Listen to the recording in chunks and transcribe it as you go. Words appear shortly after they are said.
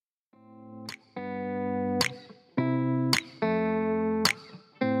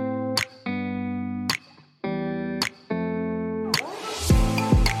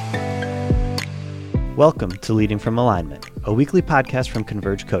Welcome to Leading from Alignment, a weekly podcast from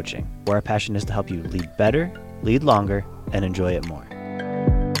Converge Coaching, where our passion is to help you lead better, lead longer, and enjoy it more.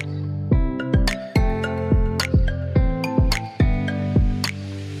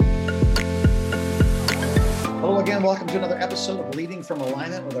 Hello again. Welcome to another episode of Leading from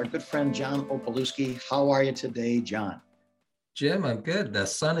Alignment with our good friend, John Opalewski. How are you today, John? Jim, I'm good. The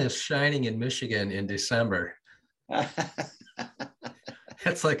sun is shining in Michigan in December. That's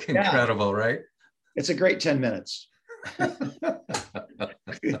like incredible, right? It's a great 10 minutes.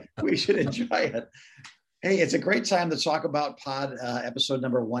 We should enjoy it. Hey, it's a great time to talk about episode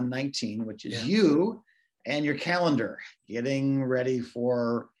number 119, which is you and your calendar, getting ready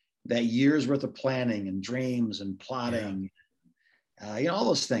for that year's worth of planning and dreams and plotting, all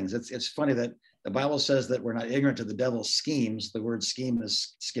those things. It's funny that the Bible says that we're not ignorant to the devil's schemes. The word scheme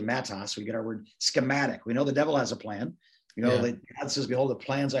is schematos. We get our word schematic. We know the devil has a plan. That God says, behold, the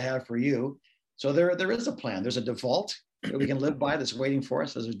plans I have for you. So there is a plan. There's a default that we can live by that's waiting for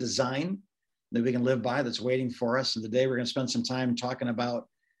us. There's a design that we can live by that's waiting for us. And today we're going to spend some time talking about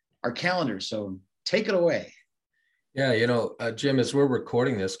our calendars. So take it away. Yeah, Jim, as we're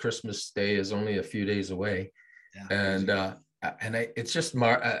recording this, Christmas Day is only a few days away. Yeah, I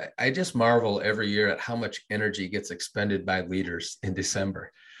just marvel every year at how much energy gets expended by leaders in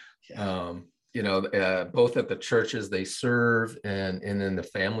December. Both at the churches they serve and in the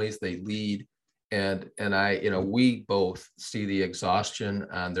families they lead. And we both see the exhaustion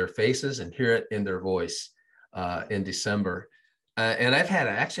on their faces and hear it in their voice in December. And I've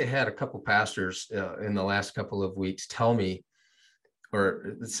actually had a couple pastors in the last couple of weeks tell me,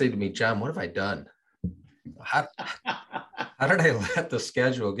 or say to me, John, what have I done? How did I let the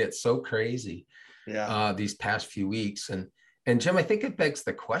schedule get so crazy these past few weeks? And Jim, I think it begs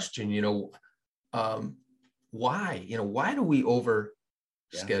the question, why? Why do we over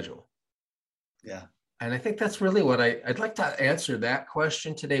schedule? Yeah. And I think that's really what I'd like to answer that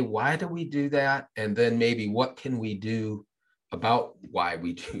question today. Why do we do that? And then maybe what can we do about why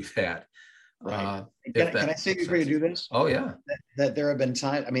we do that? Right. Can I say before you do this? Oh, yeah. That there have been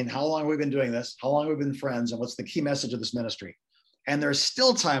times, how long have we been doing this? How long have we been friends? And what's the key message of this ministry? And there's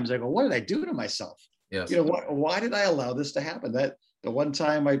still times I go, what did I do to myself? Yes. Why did I allow this to happen? That the one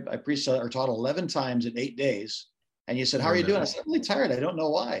time I preached or taught 11 times in 8 days. And you said, how are you doing? I said, I'm really tired. I don't know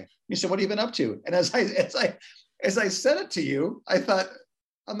why. You said, what have you been up to? And as I said it to you, I thought,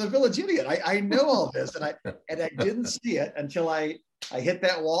 I'm the village idiot. I know all this. And I didn't see it until I hit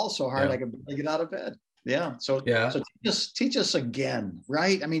that wall so hard I could barely get out of bed. Yeah. So teach us again,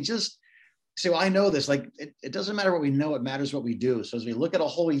 right? Just say, well, I know this. Like, it doesn't matter what we know. It matters what we do. So as we look at a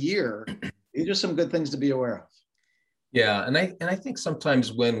whole year, these are some good things to be aware of. Yeah. And I think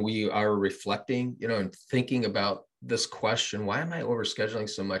sometimes when we are reflecting, and thinking about this question, why am I overscheduling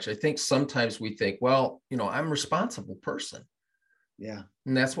so much? I think sometimes we think, well, I'm a responsible person. Yeah.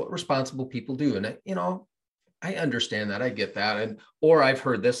 And that's what responsible people do. And, I understand that. I get that. Or I've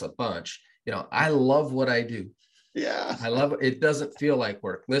heard this a bunch, I love what I do. Yeah. I love it. It doesn't feel like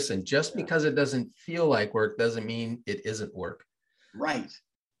work. Listen, just because it doesn't feel like work doesn't mean it isn't work. Right.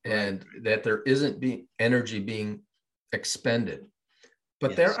 And that there isn't energy being expended.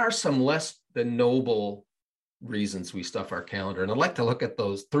 But there are some less than noble reasons we stuff our calendar. And I'd like to look at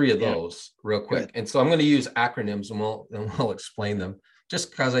three of those real quick. Good. And so I'm going to use acronyms and we'll explain them just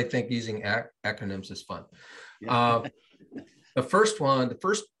because I think using acronyms is fun. Yeah. The first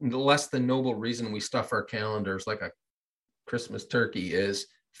less than noble reason we stuff our calendars like a Christmas turkey is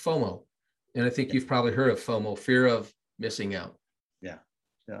FOMO. And I think you've probably heard of FOMO, fear of missing out. Yeah.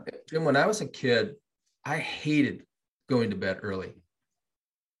 Yeah. Jim, when I was a kid, I hated going to bed early.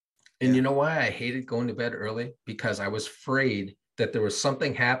 And you know why I hated going to bed early? Because I was afraid that there was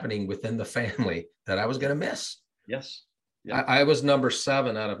something happening within the family that I was going to miss. Yes. Yeah. I was number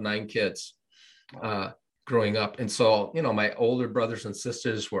 7 out of 9 kids growing up. And so, my older brothers and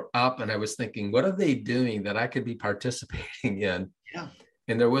sisters were up and I was thinking, what are they doing that I could be participating in? Yeah.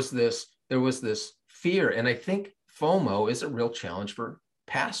 And there was this fear. And I think FOMO is a real challenge for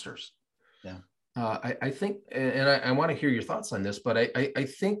pastors. Yeah. I think, and I want to hear your thoughts on this, but I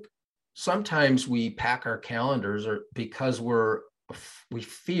think sometimes we pack our calendars because we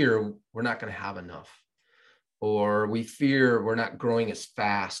fear we're not going to have enough, or we fear we're not growing as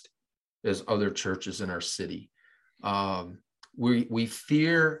fast as other churches in our city. We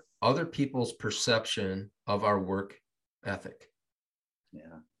fear other people's perception of our work ethic.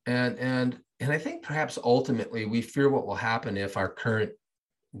 Yeah. And I think perhaps ultimately we fear what will happen if our current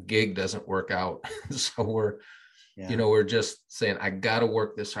gig doesn't work out. So we're just saying, I got to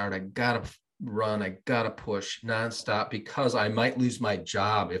work this hard. I got to run. I got to push nonstop because I might lose my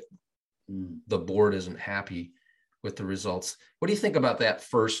job if the board isn't happy with the results. What do you think about that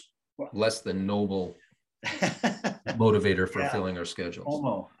first less than noble motivator for filling our schedules?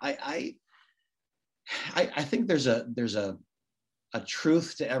 FOMO. I think there's a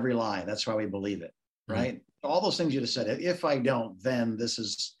truth to every lie. That's why we believe it, right? Mm-hmm. All those things you just said. If I don't, then this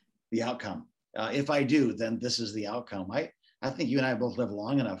is the outcome. If I do, then this is the outcome. I think you and I both live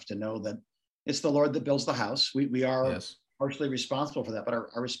long enough to know that it's the Lord that builds the house. We are partially responsible for that, but our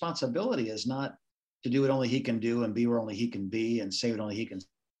responsibility is not to do what only He can do and be where only He can be and say what only He can.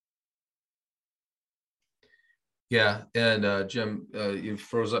 Yeah, and Jim, you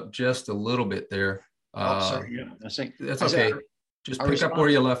froze up just a little bit there. Sorry. Yeah, that's okay. Just pick up where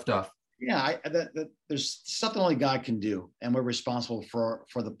you left off. Yeah, there's something only God can do, and we're responsible for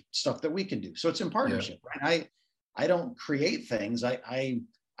the stuff that we can do. So it's in partnership, right? I don't create things.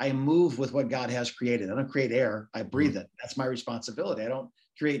 I move with what God has created. I don't create air. I breathe it. That's my responsibility. I don't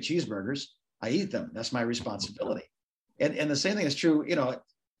create cheeseburgers. I eat them. That's my responsibility. And the same thing is true.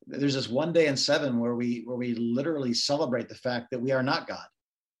 There's this one day in 7 where we literally celebrate the fact that we are not God,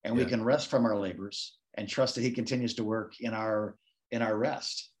 and we can rest from our labors and trust that He continues to work in our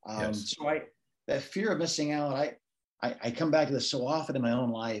rest. So that fear of missing out, I come back to this so often in my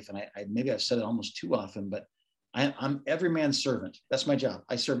own life, and maybe I've said it almost too often, but I'm every man's servant. That's my job.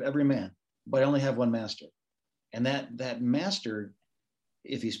 I serve every man, but I only have one master. And that master,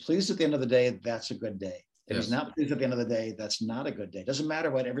 if he's pleased at the end of the day, that's a good day. If he's not pleased at the end of the day, that's not a good day. It doesn't matter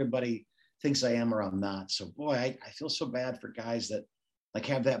what everybody thinks I am or I'm not. So boy, I feel so bad for guys that like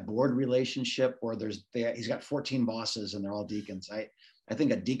have that board relationship where he's got 14 bosses and they're all deacons. I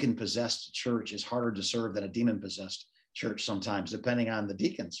think a deacon possessed church is harder to serve than a demon possessed church sometimes, depending on the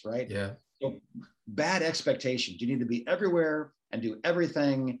deacons, right? Yeah. So bad expectations. You need to be everywhere and do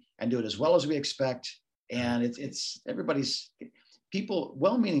everything and do it as well as we expect. And it's everybody's people,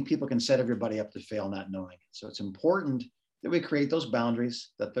 well-meaning people can set everybody up to fail not knowing it. So it's important that we create those boundaries,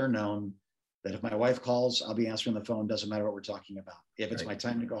 that they're known, that if my wife calls, I'll be answering the phone, doesn't matter what we're talking about. If it's my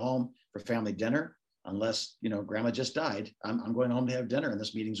time to go home for family dinner, unless, grandma just died, I'm going home to have dinner and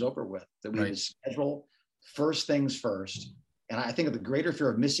this meeting's over with. That we schedule first things first. And I think of the greater fear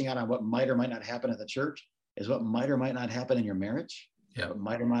of missing out on what might or might not happen at the church is what might or might not happen in your marriage, what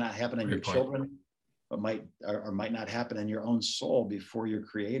might or might not happen in your children, what might or might not happen in your own soul before your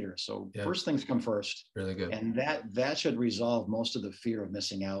creator. So first things come first. Really good. And that should resolve most of the fear of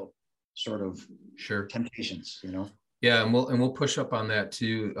missing out sort of temptations, Yeah, and we'll push up on that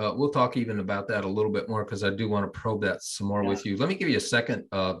too. We'll talk even about that a little bit more because I do want to probe that some more with you. Let me give you a second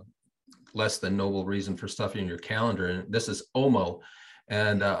less than noble reason for stuffing your calendar, and this is OMO,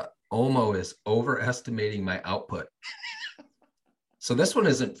 and OMO is overestimating my output. So this one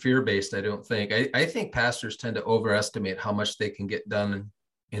isn't fear-based, I don't think. I think pastors tend to overestimate how much they can get done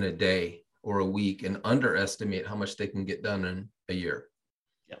in a day or a week, and underestimate how much they can get done in a year.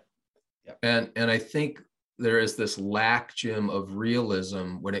 And I think there is this lack, Jim, of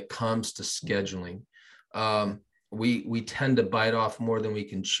realism when it comes to scheduling. We tend to bite off more than we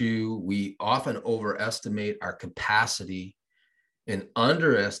can chew. We often overestimate our capacity and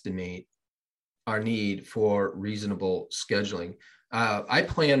underestimate our need for reasonable scheduling. I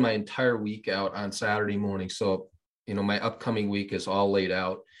plan my entire week out on Saturday morning. So, my upcoming week is all laid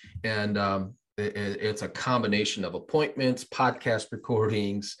out. And it's a combination of appointments, podcast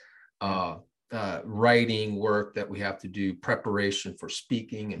recordings, writing work that we have to do, preparation for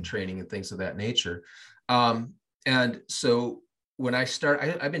speaking and training and things of that nature. And so when I start,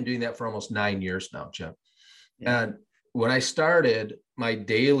 I've been doing that for almost 9 years now, Jim. And when I started my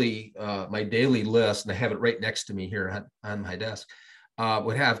daily list, and I have it right next to me here on my desk,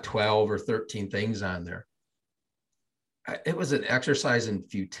 would have 12 or 13 things on there. It was an exercise in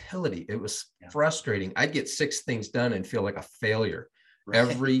futility. It was frustrating. I'd get 6 things done and feel like a failure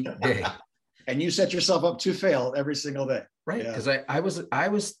every day. And you set yourself up to fail every single day. Right. Because I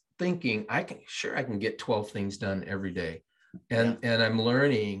was thinking I can get 12 things done every day. And I'm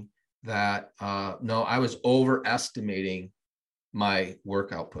learning that no, I was overestimating my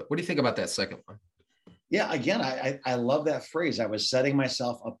work output. What do you think about that second one? Yeah, again, I love that phrase. I was setting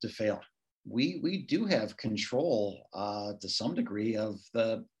myself up to fail. We do have control to some degree of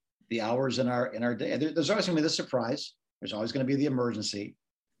the hours in our day. There's always going to be the surprise. There's always going to be the emergency.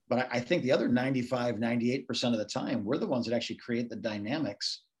 But I think the other 95, 98% of the time, we're the ones that actually create the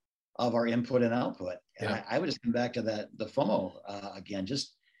dynamics of our input and output. And I would just come back to the FOMO again.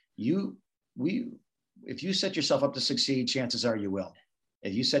 Just if you set yourself up to succeed, chances are you will.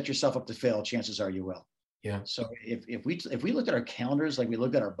 If you set yourself up to fail, chances are you will. Yeah. So if we look at our calendars like we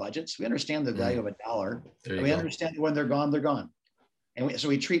look at our budgets, we understand the value of $1. And we understand when they're gone, they're gone. And so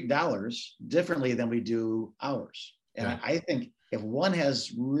we treat dollars differently than we do hours. And Yeah. I think if one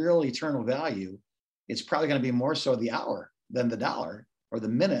has real eternal value, it's probably going to be more so the hour than the dollar, or the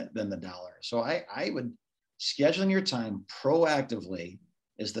minute than the dollar. So I would, scheduling your time proactively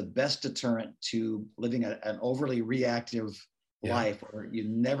is the best deterrent to living an overly reactive life where you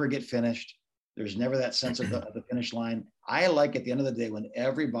never get finished. There's never that sense of the finish line. I like at the end of the day when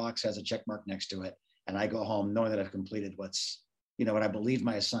every box has a check mark next to it, and I go home knowing that I've completed what I believe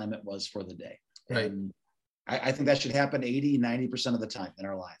my assignment was for the day. Right. And I think that should happen 80, 90% of the time in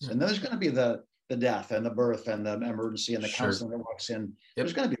our lives. And then there's going to be the death and the birth and the emergency and the counseling that walks in.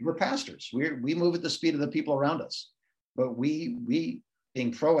 There's going to be, we're pastors. We move at the speed of the people around us, but we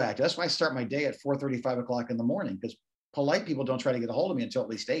being proactive. That's why I start my day at 4:30, 5 o'clock in the morning, because polite people don't try to get a hold of me until at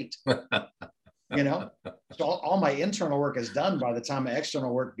least 8. So all my internal work is done by the time my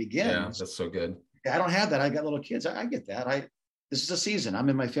external work begins. Yeah, that's so good. I don't have that. I got little kids. I get that. This is a season. I'm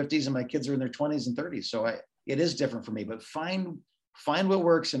in my 50s and my kids are in their 20s and 30s. So it is different for me, but find what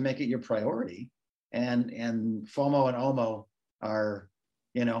works and make it your priority. And FOMO and OMO are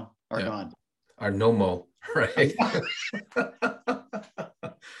gone. Our NOMO, right?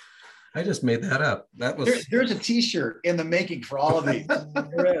 I just made that up. That was there's a t-shirt in the making for all of these.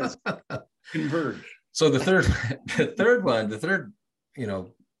 There is. Converge. So the third,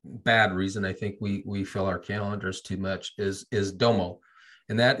 bad reason I think we fill our calendars too much is DOMO,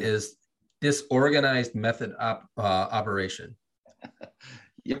 and that is disorganized method operation.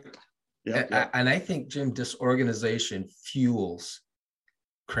 Yep. And I think, Jim, disorganization fuels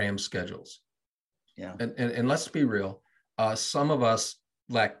cram schedules. Yeah. And let's be real. Some of us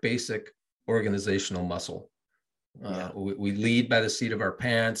lack basic organizational muscle. We lead by the seat of our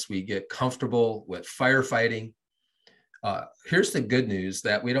pants. We get comfortable with firefighting. Here's the good news,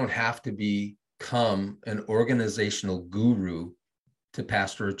 that we don't have to become an organizational guru to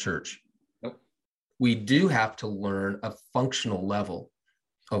pastor a church. Nope. We do have to learn a functional level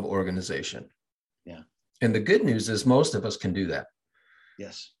of organization. Yeah. And the good news is most of us can do that.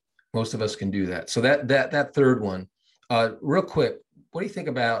 Yes. Most of us can do that. So that third one, real quick, what do you think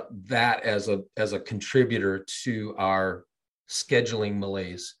about that as a contributor to our scheduling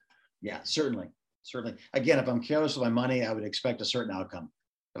malaise? Yeah, certainly. Again, if I'm careless with my money, I would expect a certain outcome.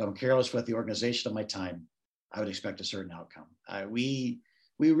 If I'm careless with the organization of my time, I would expect a certain outcome. We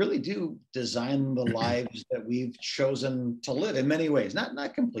really do design the lives that we've chosen to live in many ways,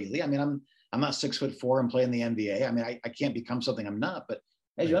 not completely. I mean, I'm not 6'4" and playing the NBA. I mean, I can't become something I'm not, but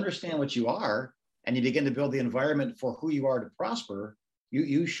as you understand what you are and you begin to build the environment for who you are to prosper,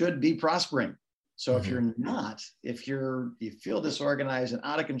 you should be prospering. So if you're not, if you feel disorganized and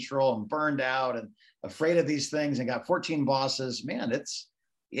out of control and burned out and afraid of these things and got 14 bosses, man,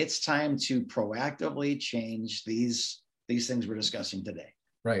 it's time to proactively change these things we're discussing today.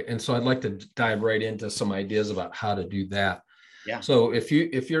 Right. And so I'd like to dive right into some ideas about how to do that. Yeah. So if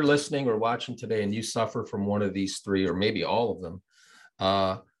you're listening or watching today and you suffer from one of these three, or maybe all of them,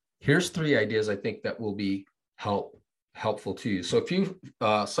 here's 3 ideas I think that will be helpful to you. So if you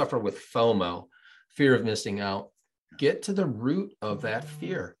suffer with FOMO, fear of missing out, get to the root of that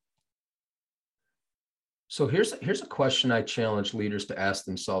fear. So here's a question I challenge leaders to ask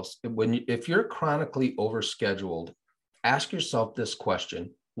themselves. If you're chronically overscheduled, ask yourself this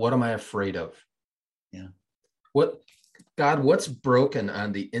question: what am I afraid of? Yeah. What's broken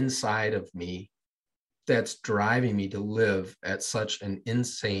on the inside of me that's driving me to live at such an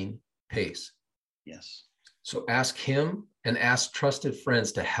insane pace? Yes. So ask him and ask trusted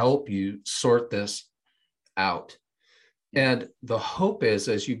friends to help you sort this out. And the hope is,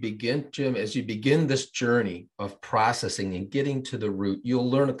 as you begin this journey of processing and getting to the root, you'll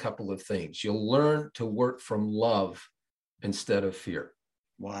learn a couple of things. You'll learn to work from love instead of fear.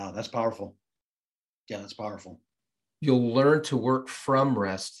 Wow, that's powerful. Yeah, that's powerful. You'll learn to work from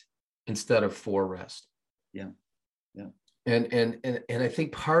rest instead of for rest. Yeah. Yeah. And I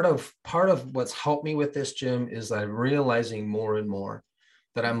think part of what's helped me with this, Jim, is I'm realizing more and more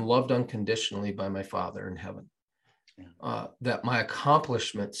that I'm loved unconditionally by my Father in heaven. Yeah. That my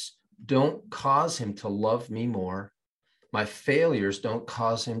accomplishments don't cause him to love me more. My failures don't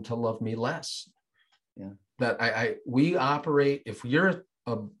cause him to love me less. Yeah. That we operate, if you're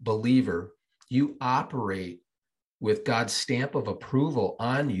a believer, you operate with God's stamp of approval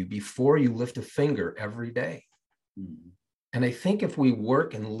on you before you lift a finger every day. Mm-hmm. And I think if we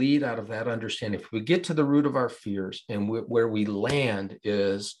work and lead out of that understanding, if we get to the root of our fears, and where we land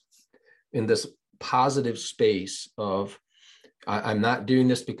is in this positive space of, I'm not doing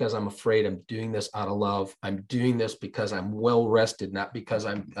this because I'm afraid, I'm doing this out of love. I'm doing this because I'm well rested, not because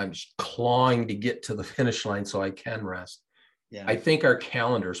I'm clawing to get to the finish line so I can rest. Yeah. I think our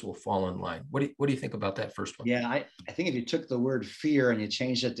calendars will fall in line. What do you think about that first one? Yeah, I think if you took the word fear and you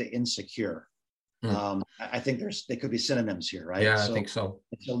changed it to insecure, I think they could be synonyms here, right? Yeah, so I think so.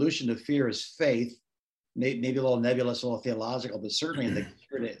 the solution to fear is faith, maybe a little nebulous, a little theological, but certainly the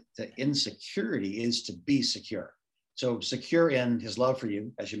cure to insecurity is to be secure. So secure in his love for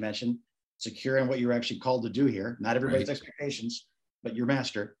you, as you mentioned, secure in what you're actually called to do here, not everybody's expectations, but your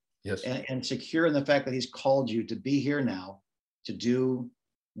master. Yes. And secure in the fact that he's called you to be here now, to do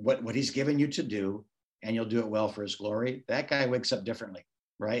what he's given you to do, and you'll do it well for his glory. That guy wakes up differently,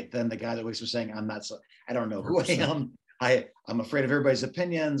 right? Than the guy that wakes up saying, I don't know who 100%. I am. I'm afraid of everybody's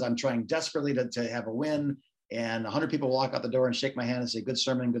opinions. I'm trying desperately to have a win. And 100 people walk out the door and shake my hand and say, good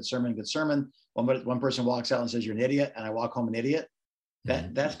sermon, good sermon, good sermon. One person walks out and says, you're an idiot. And I walk home an idiot.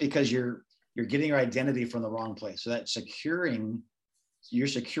 That's because you're getting your identity from the wrong place. So that securing your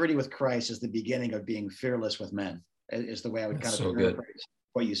security with Christ is the beginning of being fearless with men, is the way I would kind of paraphrase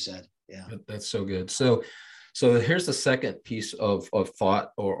what you said. Yeah. That's so good. So here's the second piece of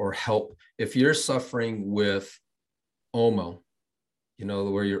thought or help. If you're suffering with OMO,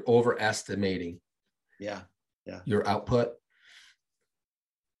 where you're overestimating your output,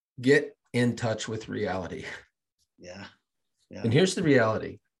 get in touch with reality. Yeah. And here's the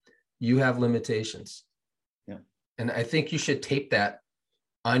reality. You have limitations. Yeah. And I think you should tape that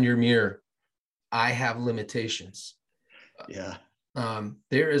on your mirror. I have limitations. Yeah.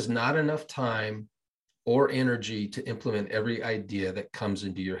 There is not enough time or energy to implement every idea that comes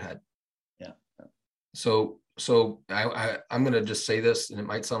into your head. Yeah. So I'm going to just say this, and it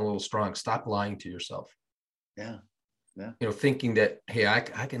might sound a little strong. Stop lying to yourself. Yeah. Yeah. Thinking that, hey, I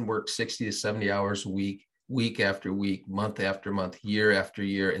can work 60 to 70 hours a week after week, month after month, year after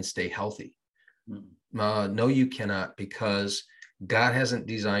year, and stay healthy. No, you cannot, because God hasn't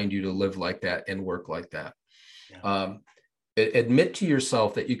designed you to live like that and work like that. Yeah. Admit to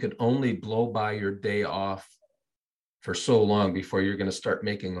yourself that you could only blow by your day off for so long before you're going to start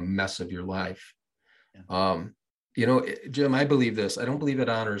making a mess of your life. Yeah. Jim, I believe this. I don't believe it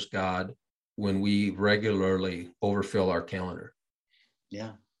honors God when we regularly overfill our calendar.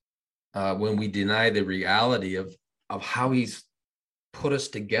 Yeah. When we deny the reality of how he's put us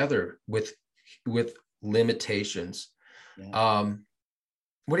together with limitations. Yeah.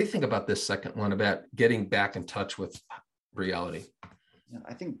 What do you think about this second one, about getting back in touch with reality? Yeah,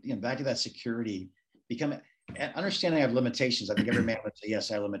 I think back to that security, understanding I have limitations. I think every man would say,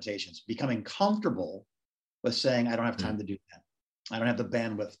 yes, I have limitations. Becoming comfortable with saying, I don't have time to do that. I don't have the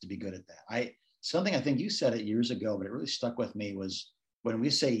bandwidth to be good at that. Something I think you said it years ago, but it really stuck with me, was when we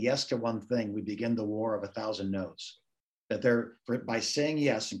say yes to one thing, we begin the war of 1,000 no's. By saying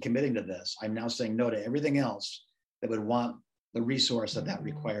yes and committing to this, I'm now saying no to everything else that would want the resource that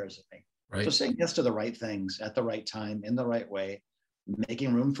requires of me. Right. So saying yes to the right things at the right time, in the right way,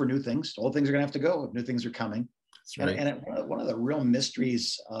 making room for new things. Old things are going to have to go if new things are coming. That's right. And one of the real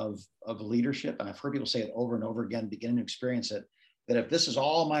mysteries of leadership, and I've heard people say it over and over again, beginning to experience it, that if this is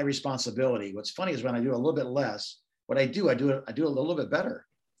all my responsibility, what's funny is when I do a little bit less, what I do a little bit better.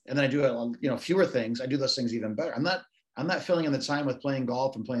 And then I do fewer things. I do those things even better. I'm not filling in the time with playing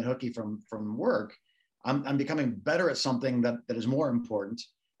golf and playing hooky from work. I'm becoming better at something that is more important,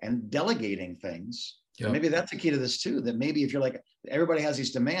 and delegating things. Yep. Maybe that's the key to this too, that maybe if you're like, everybody has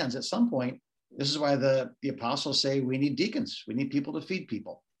these demands at some point, this is why the apostles say we need deacons. We need people to feed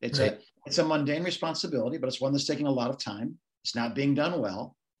people. It's a mundane responsibility, but it's one that's taking a lot of time. It's not being done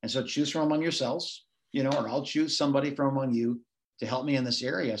well. And so choose from among yourselves, or I'll choose somebody from among you to help me in this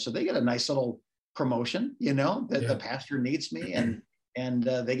area. So they get a nice little promotion, that the pastor needs me, and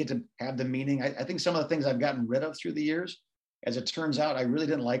they get to have the meaning. I think some of the things I've gotten rid of through the years, as it turns out, I really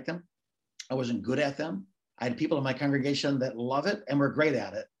didn't like them. I wasn't good at them. I had people in my congregation that love it and were great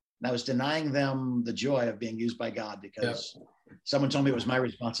at it. And I was denying them the joy of being used by God because someone told me it was my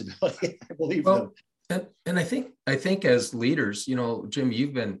responsibility. I believe them. And I think as leaders, Jim,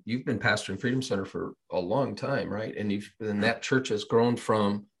 you've been pastoring Freedom Center for a long time, right? And that church has grown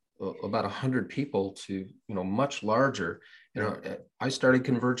from about 100 people to, much larger. I started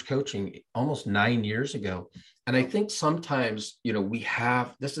Converge Coaching almost 9 years ago. And I think sometimes,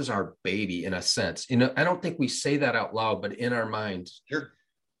 this is our baby in a sense. I don't think we say that out loud, but in our minds,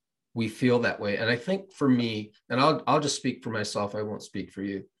 we feel that way. And I think for me, and I'll just speak for myself, I won't speak for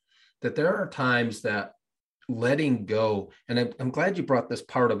you, that there are times that letting go, and I'm glad you brought this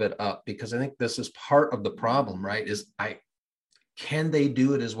part of it up, because I think this is part of the problem, right? Can they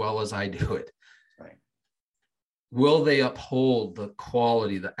do it as well as I do it? Right. Will they uphold the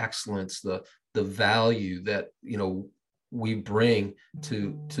quality, the excellence, the value that, we bring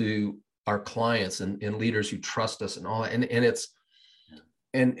to our clients and leaders who trust us and all that. And it's,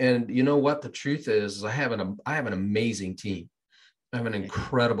 and you know what the truth is I have an amazing team. I have an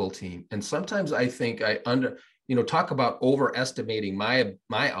incredible team. And sometimes I think talk about overestimating my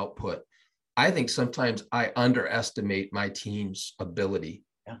output. I think sometimes I underestimate my team's ability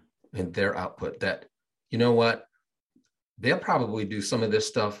and their output, that, you know what, they'll probably do some of this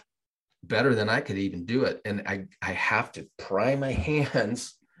stuff better than I could even do it. And I have to pry my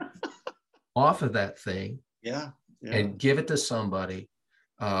hands off of that thing and give it to somebody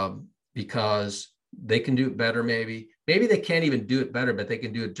because they can do it better. Maybe they can't even do it better, but they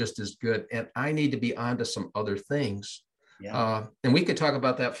can do it just as good. And I need to be onto some other things. And we could talk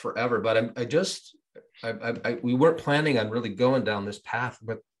about that forever, but we weren't planning on really going down this path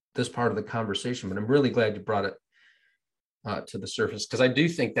with this part of the conversation, but I'm really glad you brought it to the surface, because I do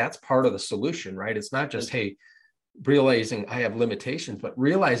think that's part of the solution, right? It's not just, hey, realizing I have limitations, but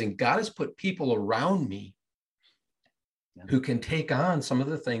realizing God has put people around me who can take on some of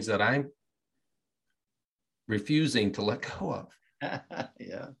the things that I'm refusing to let go of.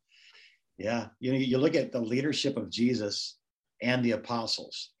 Yeah. You look at the leadership of Jesus and the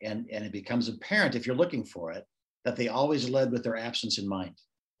apostles, and it becomes apparent, if you're looking for it, that they always led with their absence in mind.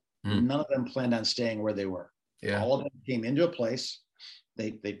 None of them planned on staying where they were. All of them came into a place.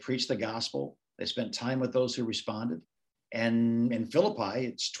 They preached the gospel. They spent time with those who responded. And in Philippi,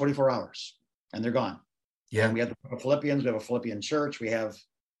 it's 24 hours and they're gone. And we have the Philippians, we have a Philippian church. We have,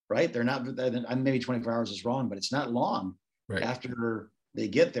 right? They're not, maybe 24 hours is wrong, but it's not long after they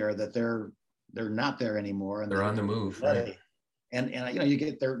get there that they're not there anymore. And they're on the move. Right? And you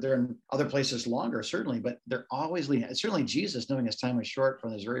get they're in other places longer, certainly, but they're always leading. Certainly Jesus, knowing his time was short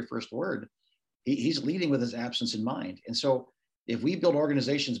from his very first word, he's leading with his absence in mind. And so if we build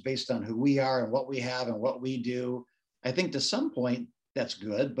organizations based on who we are and what we have and what we do, I think to some point that's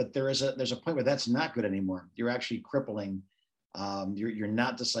good, but there's a point where that's not good anymore. You're actually crippling. You're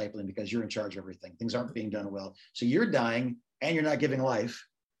not discipling because you're in charge of everything. Things aren't being done well. So you're dying and you're not giving life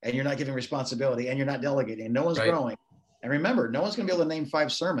and you're not giving responsibility and you're not delegating and no one's growing. And remember, no one's going to be able to name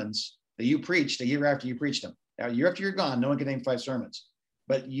 5 sermons that you preached a year after you preached them. Now, a year after you're gone, no one can name 5 sermons,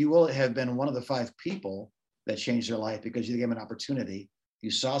 but you will have been one of the 5 people that changed their life because you gave them an opportunity.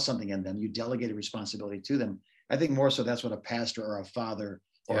 You saw something in them. You delegated responsibility to them. I think more so that's what a pastor or a father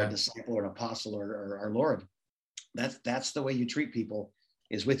or a disciple or an apostle or our Lord, that's the way you treat people,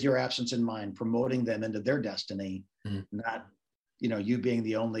 is with your absence in mind, promoting them into their destiny, not, you being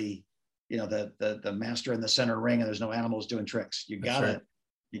the only, the master in the center ring and there's no animals doing tricks. You gotta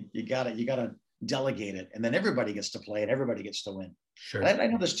delegate it. And then everybody gets to play and everybody gets to win. Sure. I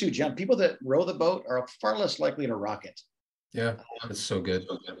know this too, John. People that row the boat are far less likely to rock it. Yeah, that's so good.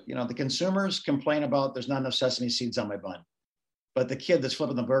 The consumers complain about there's not enough sesame seeds on my bun, but the kid that's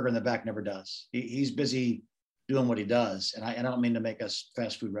flipping the burger in the back never does. He's busy doing what he does. And I don't mean to make us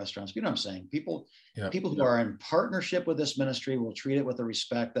fast food restaurants. You know what I'm saying? People who are in partnership with this ministry will treat it with the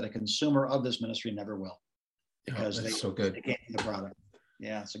respect that a consumer of this ministry never will, because they can't see the product.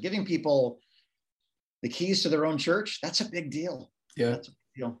 Yeah. So giving people the keys to their own church, that's a big deal. Yeah. That's a big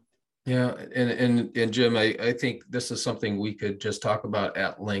deal. Yeah. And Jim, I think this is something we could just talk about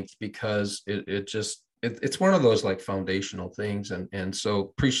at length, because it's one of those like foundational things. And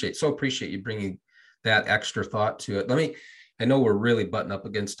so appreciate you bringing that extra thought to it. I know we're really butting up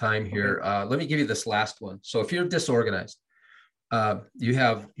against time here. Okay. Let me give you this last one. So if you're disorganized, you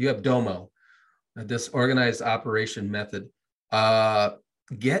have DOMO, a disorganized operation method.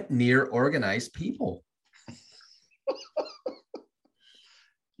 Get near organized people.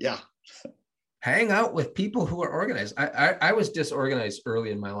 Yeah. Hang out with people who are organized. I was disorganized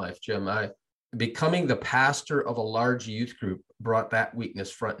early in my life, Jim. Becoming the pastor of a large youth group brought that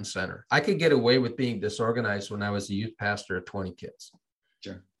weakness front and center. I could get away with being disorganized when I was a youth pastor of 20 kids.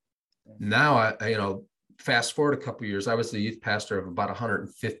 Sure. Now, fast forward a couple of years, I was the youth pastor of about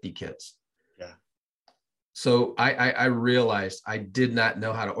 150 kids. Yeah. So I realized I did not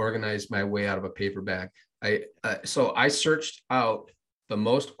know how to organize my way out of a paper bag. So I searched out the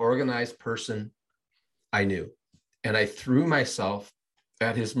most organized person I knew, and I threw myself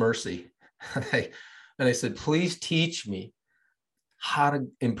at his mercy. And I said, please teach me how to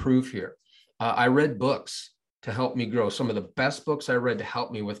improve here. I read books to help me grow. Some of the best books I read to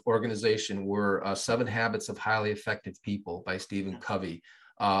help me with organization were 7 Habits of Highly Effective People by Stephen Covey,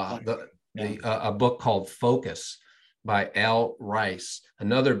 a book called Focus by Al Rice,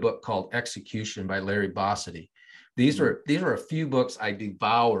 another book called Execution by Larry Bossidy. These are a few books I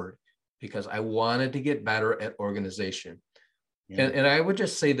devoured because I wanted to get better at organization. Yeah. And I would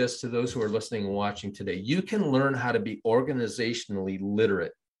just say this to those who are listening and watching today: you can learn how to be organizationally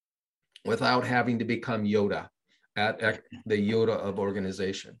literate without having to become Yoda at the Yoda of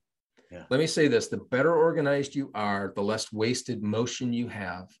organization. Yeah. Let me say this, the better organized you are, the less wasted motion you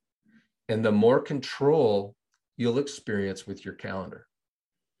have, and the more control you'll experience with your calendar.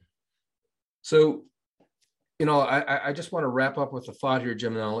 So, I just want to wrap up with a thought here,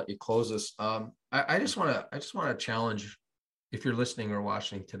 Jim, and I'll let you close this. I just want to challenge, if you're listening or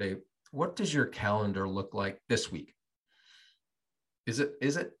watching today, what does your calendar look like this week? Is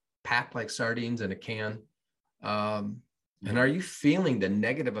it packed like sardines in a can? And are you feeling the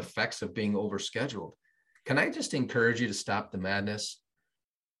negative effects of being overscheduled? Can I just encourage you to stop the madness?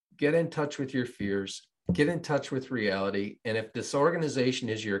 Get in touch with your fears, get in touch with reality. And if disorganization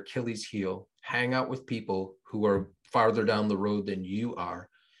is your Achilles heel, hang out with people who are farther down the road than you are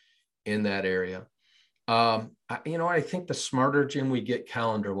in that area. I think the smarter, Jim, we get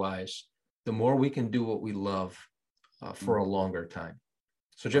calendar wise, the more we can do what we love for a longer time.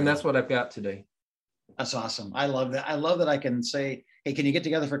 So, Jim, that's what I've got today. That's awesome. I love that. I love that I can say, hey, can you get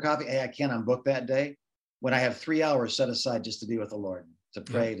together for coffee? Hey, I can't. I'm booked that day. When I have 3 hours set aside just to be with the Lord, to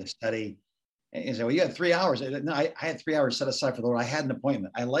pray, to study. And you say, well, you had 3 hours. No, I had 3 hours set aside for the Lord. I had an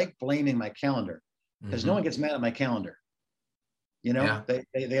appointment. I like blaming my calendar because no one gets mad at my calendar.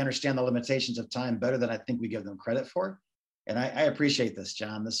 They understand the limitations of time better than I think we give them credit for. And I appreciate this,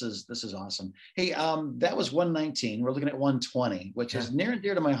 John. This is awesome. Hey, that was 119. We're looking at 120, which is near and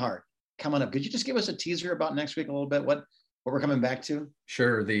dear to my heart. Coming up, could you just give us a teaser about next week a little bit? What we're coming back to?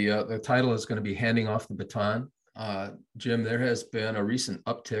 Sure. The title is going to be Handing Off the Baton. Jim, there has been a recent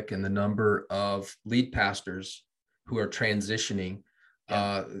uptick in the number of lead pastors who are transitioning.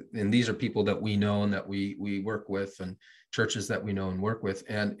 And these are people that we know and that we work with, and churches that we know and work with.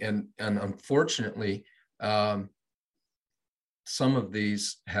 And unfortunately, some of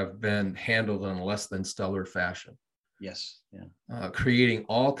these have been handled in a less than stellar fashion. Yes. Yeah. Creating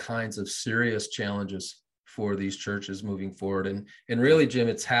all kinds of serious challenges for these churches moving forward. And really, Jim,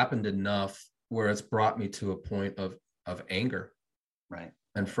 it's happened enough where it's brought me to a point of anger, right,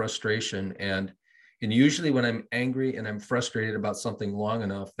 and frustration. And usually when I'm angry and I'm frustrated about something long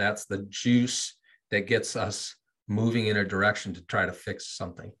enough, that's the juice that gets us moving in a direction to try to fix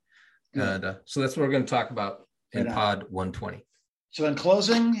something. Yeah. And so that's what we're going to talk about in Pod 120. So in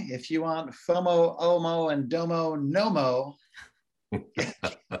closing, if you want FOMO, OMO, and DOMO, NOMO,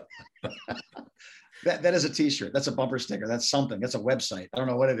 that is a t-shirt. That's a bumper sticker. That's something. That's a website. I don't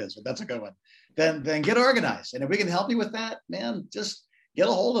know what it is, but that's a good one. Then get organized. And if we can help you with that, man, just get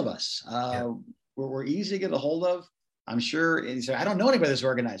a hold of us. We're easy to get a hold of. I'm sure you say, I don't know anybody that's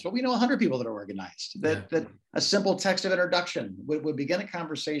organized. Well, we know 100 people that are organized. That a simple text of introduction would begin a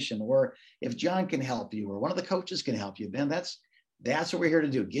conversation. Or if John can help you, or one of the coaches can help you, man, that's what we're here to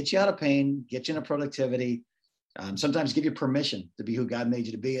do. Get you out of pain, get you into productivity. Sometimes give you permission to be who God made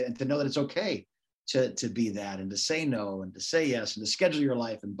you to be, and to know that it's okay to be that, and to say no, and to say yes, and to schedule your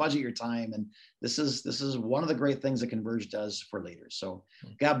life and budget your time. And this is one of the great things that Converge does for leaders. So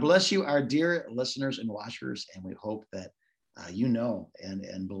God bless you, our dear listeners and watchers. And we hope that you know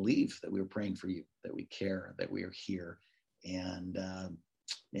and believe that we're praying for you, that we care, that we are here. And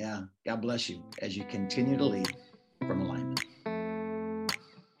God bless you as you continue to lead from alignment.